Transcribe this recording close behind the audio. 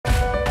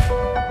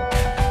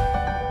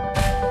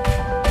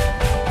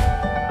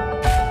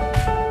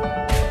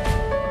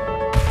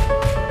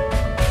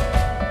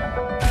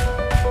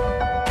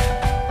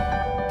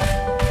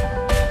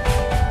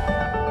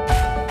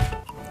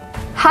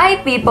Hi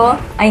people,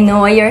 I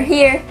know why you're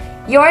here.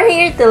 You're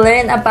here to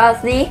learn about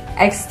the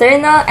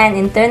external and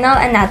internal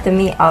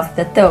anatomy of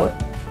the toad.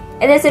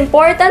 It is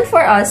important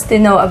for us to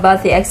know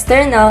about the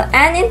external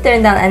and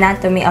internal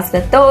anatomy of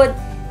the toad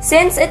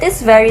since it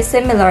is very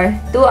similar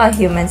to a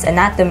human's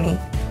anatomy.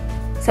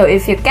 So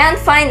if you can't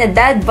find a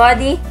dead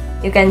body,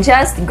 you can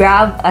just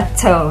grab a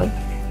toad.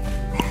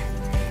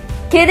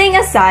 Kidding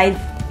aside,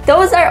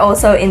 toads are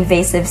also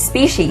invasive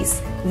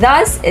species.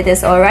 Thus, it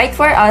is alright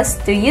for us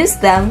to use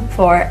them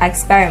for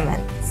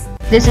experiments.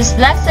 This is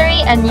Lecxery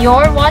and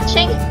you're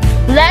watching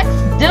Let's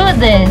Do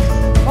This!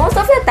 Most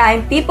of the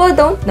time, people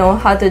don't know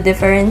how to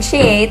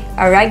differentiate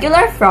a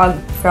regular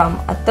frog from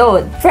a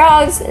toad.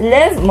 Frogs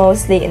live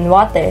mostly in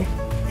water.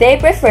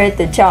 They prefer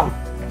to jump.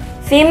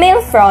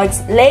 Female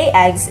frogs lay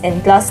eggs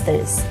in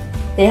clusters.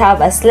 They have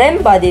a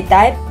slim body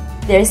type,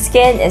 their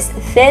skin is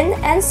thin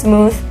and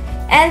smooth,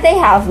 and they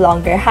have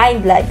longer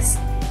hind legs.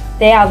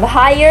 They have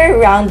higher,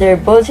 rounder,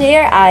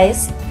 bulgier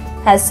eyes,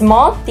 has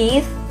small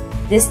teeth,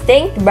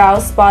 distinct brow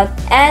spot,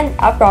 and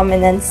a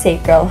prominent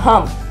sacral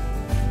hump.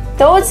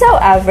 Toads,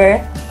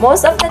 however,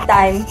 most of the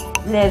time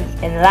live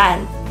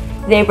inland.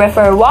 They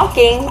prefer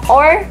walking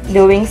or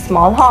doing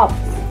small hops.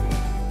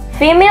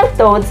 Female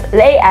toads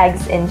lay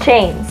eggs in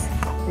chains.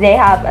 They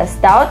have a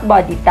stout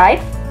body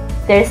type.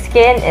 Their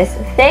skin is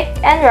thick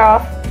and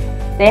rough.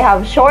 They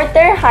have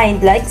shorter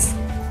hind legs.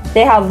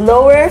 They have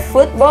lower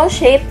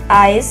football-shaped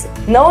eyes,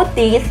 no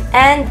teeth,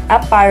 and a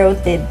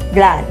parotid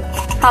gland.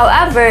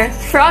 However,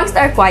 frogs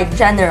are quite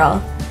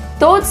general.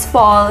 Toads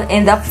fall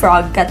in the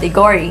frog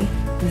category.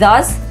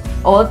 Thus,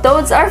 all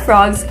toads are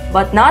frogs,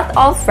 but not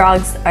all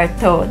frogs are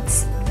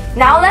toads.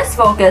 Now let's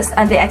focus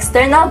on the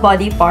external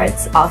body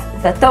parts of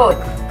the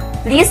toad.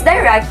 Please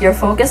direct your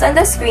focus on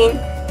the screen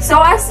so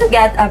as to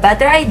get a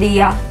better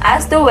idea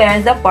as to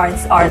where the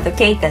parts are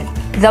located.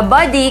 The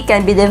body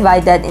can be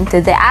divided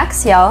into the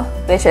axial,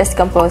 which is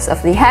composed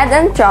of the head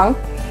and trunk,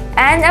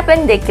 and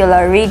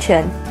appendicular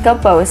region,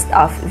 composed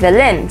of the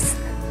limbs.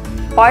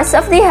 Parts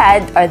of the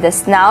head are the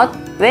snout,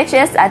 which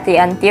is at the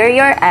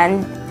anterior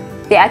end,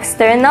 the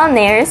external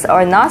nares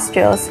or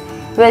nostrils,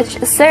 which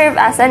serve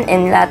as an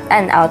inlet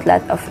and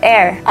outlet of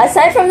air.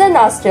 Aside from the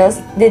nostrils,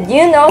 did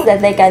you know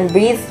that they can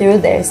breathe through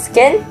their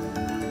skin?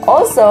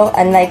 Also,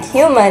 unlike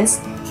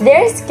humans,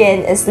 their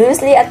skin is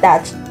loosely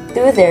attached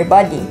to their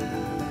body.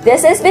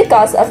 This is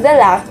because of the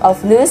lack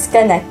of loose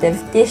connective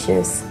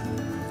tissues.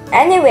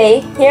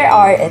 Anyway, here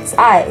are its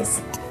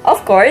eyes.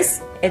 Of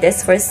course, it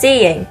is for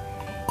seeing.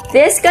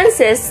 This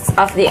consists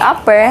of the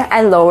upper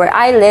and lower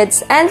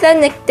eyelids and the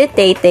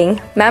nictitating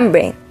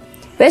membrane,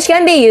 which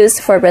can be used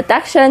for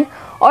protection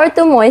or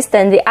to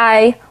moisten the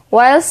eye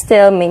while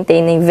still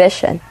maintaining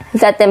vision.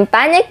 The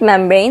tympanic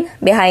membrane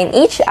behind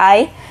each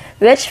eye,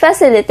 which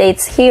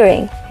facilitates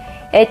hearing.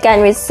 It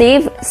can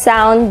receive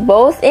sound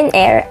both in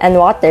air and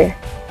water,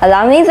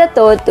 allowing the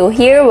toad to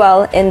hear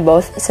well in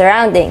both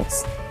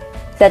surroundings.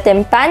 The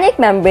tympanic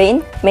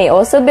membrane may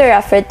also be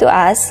referred to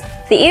as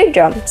the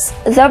eardrums,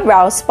 the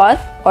brow spot,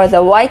 or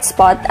the white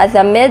spot at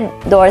the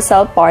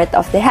mid-dorsal part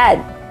of the head.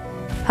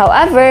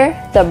 However,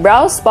 the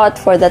brow spot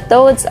for the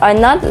toads are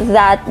not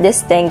that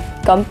distinct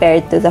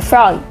compared to the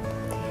frog.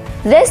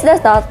 This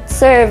does not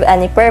serve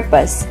any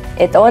purpose.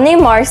 It only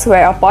marks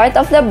where a part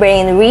of the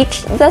brain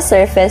reached the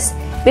surface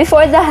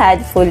before the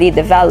head fully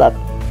developed.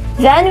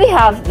 Then we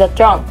have the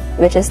trunk,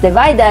 which is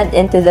divided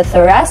into the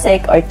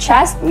thoracic or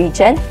chest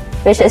region,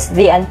 which is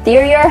the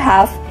anterior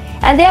half,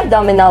 and the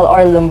abdominal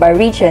or lumbar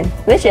region,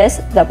 which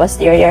is the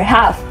posterior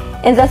half.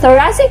 In the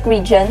thoracic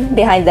region,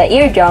 behind the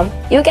eardrum,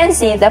 you can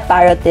see the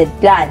parotid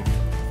gland.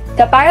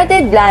 The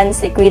parotid gland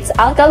secretes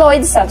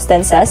alkaloid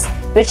substances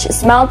which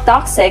smell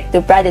toxic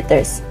to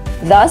predators,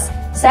 thus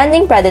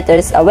sending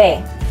predators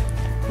away.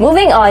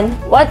 Moving on,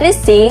 what we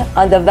see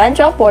on the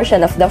ventral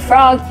portion of the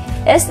frog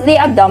is the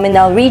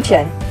abdominal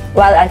region,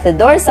 while at the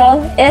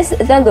dorsal is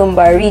the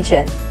lumbar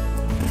region.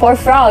 For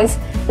frogs,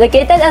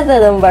 located at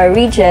the lumbar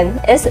region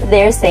is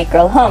their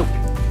sacral hump,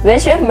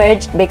 which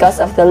emerged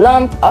because of the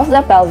lump of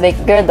the pelvic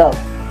girdle.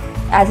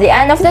 At the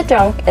end of the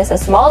trunk is a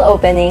small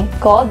opening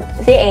called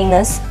the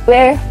anus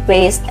where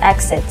waste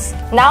exits.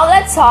 Now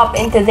let's hop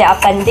into the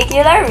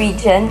appendicular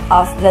region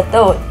of the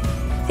toad.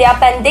 The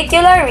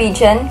appendicular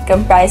region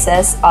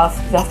comprises of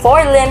the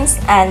forelimbs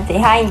and the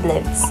hind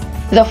limbs.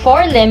 The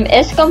forelimb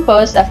is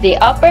composed of the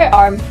upper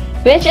arm,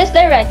 which is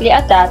directly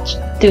attached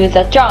to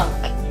the trunk.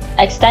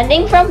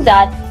 Extending from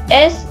that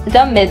is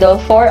the middle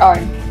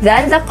forearm.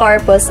 Then the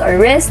corpus or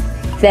wrist.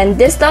 Then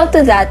distal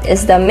to that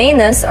is the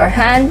manus or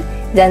hand.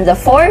 Then the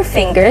four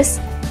fingers,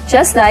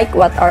 just like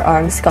what our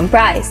arms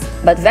comprise,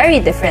 but very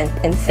different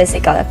in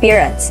physical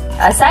appearance.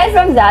 Aside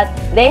from that,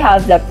 they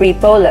have the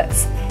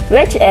prepollex,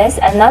 which is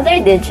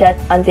another digit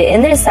on the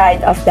inner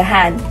side of the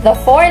hand. The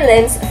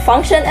forelimbs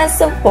function as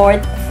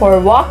support for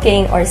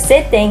walking or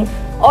sitting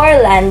or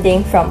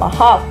landing from a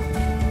hop.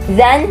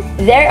 Then,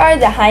 there are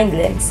the hind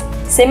limbs,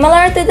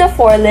 similar to the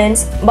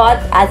forelimbs but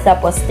at the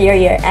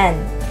posterior end.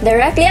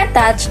 Directly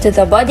attached to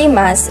the body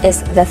mass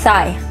is the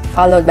thigh,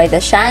 followed by the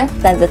shank,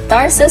 then the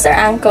tarsus or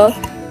ankle,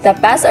 the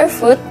pes or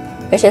foot,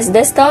 which is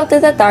distal to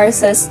the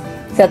tarsus,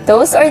 the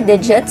toes or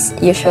digits,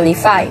 usually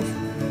 5.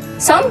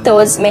 Some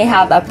toads may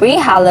have a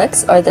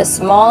prehallux or the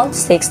small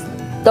sixth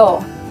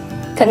toe.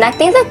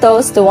 Connecting the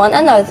toes to one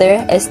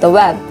another is the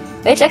web,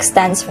 which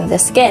extends from the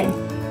skin.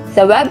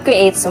 The web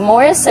creates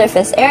more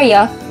surface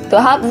area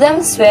to help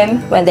them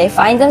swim when they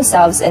find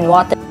themselves in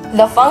water.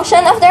 The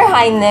function of their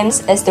hind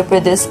limbs is to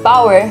produce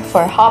power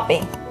for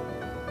hopping.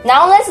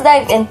 Now let's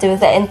dive into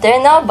the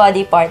internal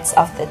body parts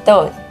of the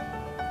toad.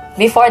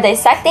 Before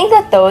dissecting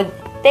the toad,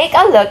 take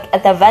a look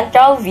at the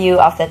ventral view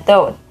of the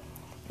toad.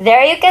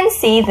 There you can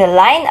see the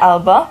line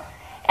elbow,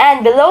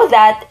 and below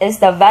that is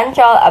the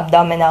ventral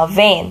abdominal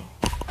vein.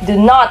 Do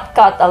not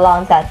cut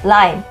along that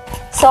line,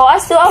 so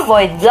as to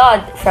avoid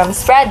blood from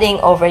spreading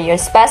over your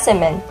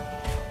specimen.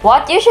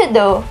 What you should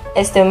do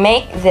is to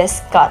make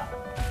this cut.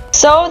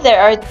 So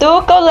there are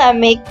two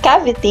colemmic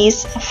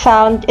cavities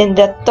found in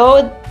the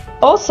toad,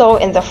 also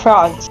in the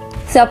frogs.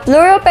 The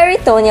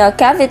pleuroperitoneal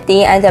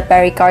cavity and the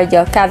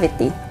pericardial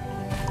cavity.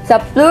 The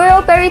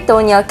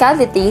pleuroperitoneal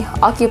cavity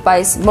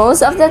occupies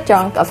most of the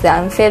trunk of the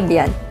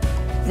amphibian.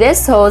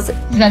 This holds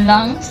The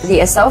lungs,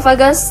 the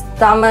esophagus,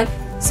 stomach,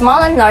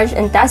 small and large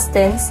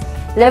intestines,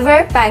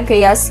 liver,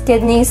 pancreas,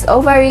 kidneys,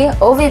 ovary,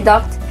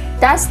 oviduct,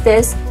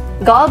 testis,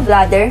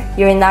 gallbladder,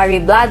 urinary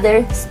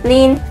bladder,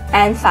 spleen,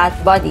 and fat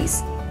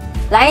bodies.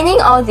 Lining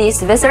all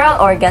these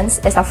visceral organs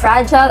is a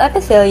fragile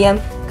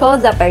epithelium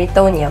called the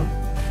peritoneum.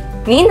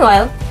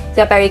 Meanwhile,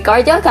 the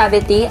pericardial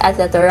cavity at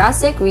the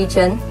thoracic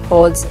region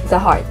holds the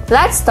heart.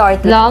 Let's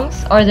start with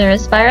lungs or the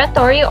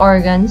respiratory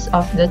organs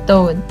of the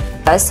toad.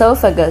 the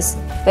esophagus,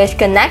 which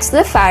connects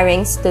the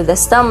pharynx to the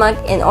stomach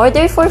in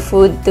order for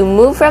food to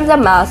move from the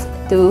mouth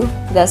to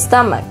the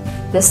stomach.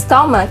 The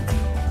stomach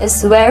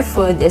is where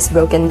food is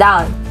broken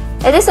down.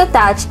 It is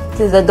attached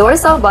to the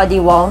dorsal body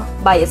wall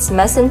by its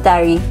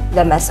mesentery,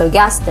 the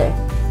mesogaster.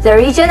 The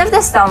region of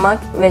the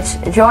stomach which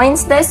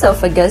joins the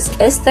esophagus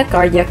is the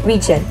cardiac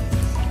region.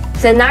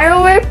 The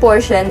narrower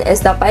portion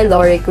is the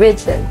pyloric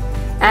region,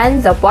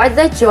 and the part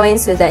that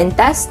joins with the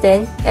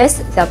intestine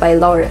is the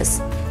pylorus.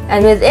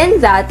 And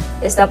within that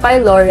is the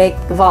pyloric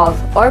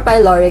valve or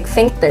pyloric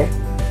sphincter.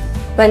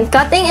 When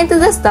cutting into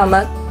the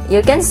stomach,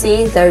 you can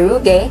see the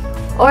rugae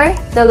or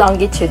the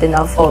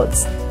longitudinal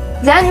folds.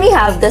 Then we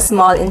have the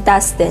small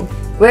intestine,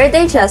 where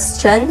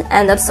digestion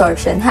and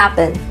absorption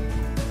happen.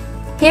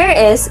 Here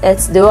is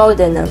its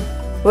duodenum,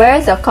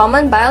 where the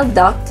common bile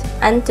duct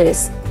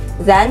enters,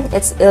 then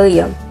its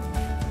ileum.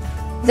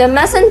 The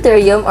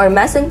mesenterium or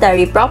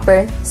mesentery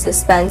proper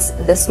suspends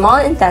the small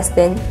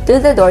intestine to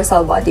the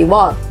dorsal body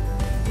wall.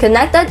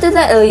 Connected to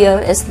the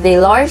ileum is the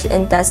large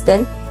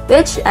intestine,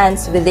 which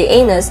ends with the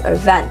anus or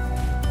vent.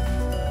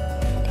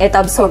 It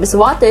absorbs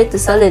water to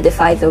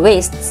solidify the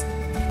wastes.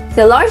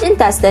 The large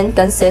intestine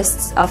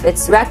consists of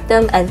its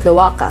rectum and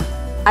cloaca.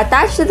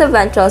 Attached to the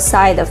ventral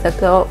side of the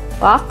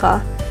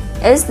cloaca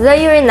is the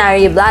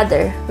urinary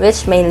bladder,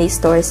 which mainly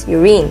stores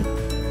urine.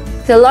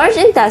 The large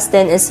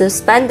intestine is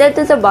suspended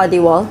to the body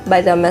wall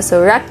by the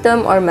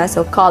mesorectum or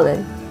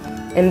mesocolon.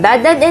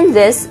 Embedded in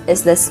this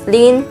is the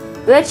spleen,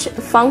 which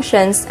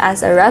functions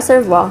as a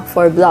reservoir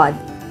for blood.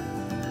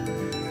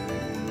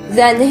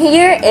 Then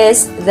here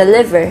is the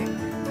liver,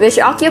 which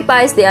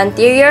occupies the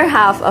anterior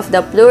half of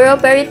the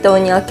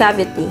pleuroperitoneal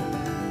cavity.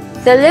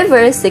 The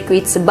liver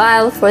secretes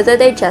bile for the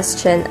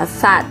digestion of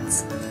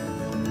fats.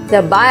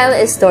 The bile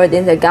is stored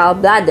in the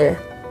gallbladder.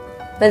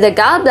 When the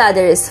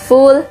gallbladder is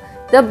full,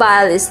 the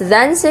bile is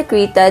then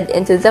secreted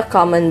into the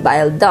common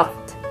bile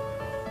duct.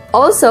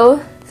 Also,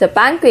 the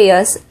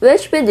pancreas,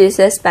 which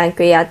produces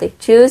pancreatic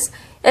juice,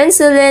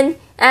 insulin,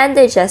 and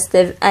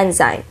digestive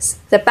enzymes.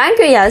 The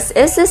pancreas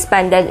is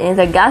suspended in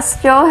the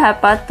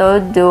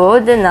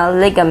gastrohepatoduodenal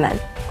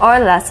ligament or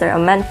lesser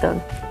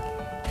omentum.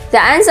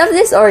 The ends of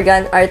this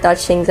organ are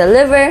touching the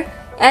liver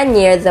and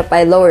near the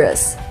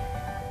pylorus.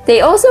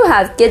 They also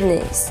have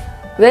kidneys,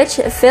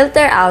 which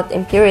filter out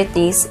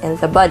impurities in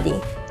the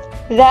body.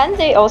 Then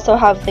they also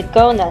have the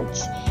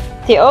gonads,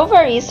 the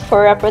ovaries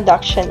for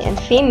reproduction in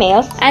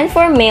females, And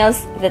for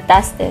males, the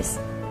testes.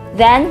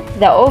 Then,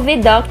 the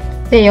oviduct.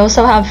 they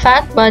also have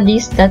fat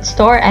bodies that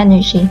store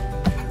energy.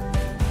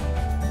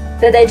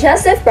 The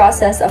digestive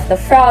process of the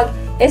frog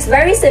is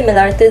very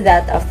similar to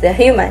that of the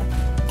human.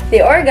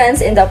 The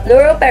organs in the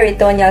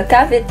pleuroperitoneal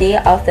cavity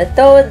of the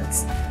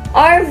toads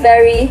are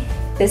very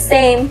the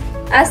same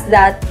as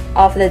that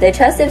of the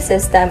digestive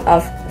system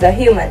of the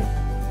human.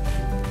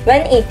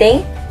 When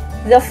eating,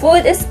 the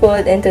food is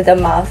pulled into the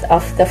mouth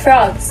of the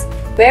frogs,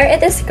 where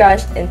it is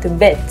crushed into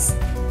bits.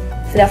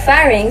 The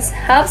pharynx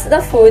helps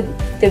the food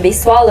to be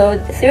swallowed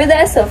through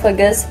the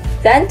esophagus,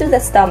 then to the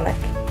stomach.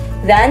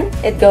 Then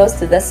it goes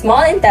to the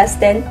small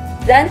intestine,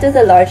 then to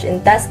the large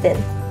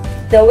intestine.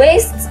 The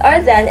wastes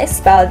are then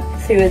expelled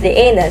through the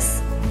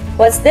anus.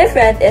 What's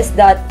different is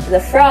that the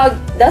frog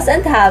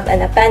doesn't have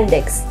an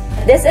appendix.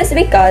 This is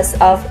because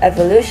of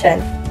evolution.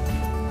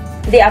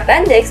 The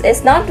appendix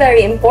is not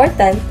very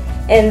important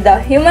in the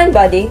human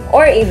body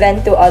or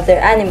even to other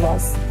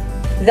animals.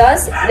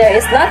 Thus, there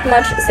is not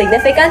much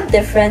significant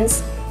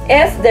difference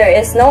if there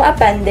is no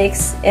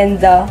appendix in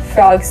the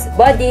frog's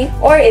body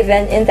or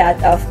even in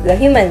that of the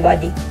human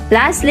body.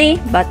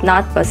 Lastly, but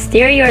not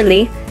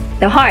posteriorly,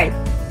 the heart.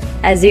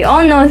 As we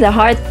all know, the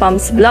heart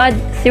pumps blood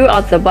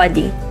throughout the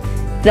body.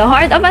 The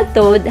heart of a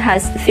toad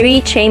has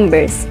 3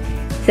 chambers,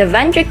 the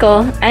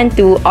ventricle and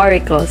 2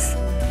 auricles,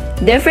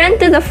 different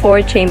to the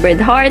 4-chambered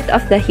heart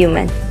of the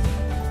human.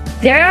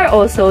 There are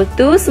also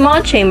 2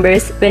 small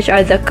chambers which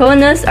are the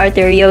conus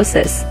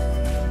arteriosus.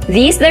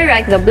 These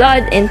direct the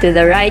blood into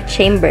the right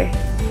chamber.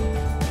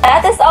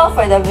 That is all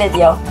for the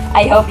video.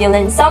 I hope you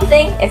learned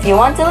something. If you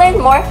want to learn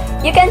more,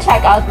 you can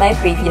check out my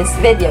previous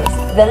videos.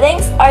 The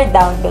links are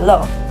down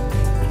below.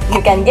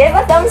 You can give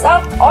a thumbs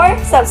up or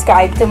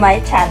subscribe to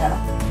my channel.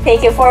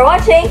 Thank you for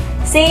watching.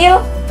 See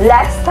you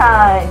next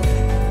time.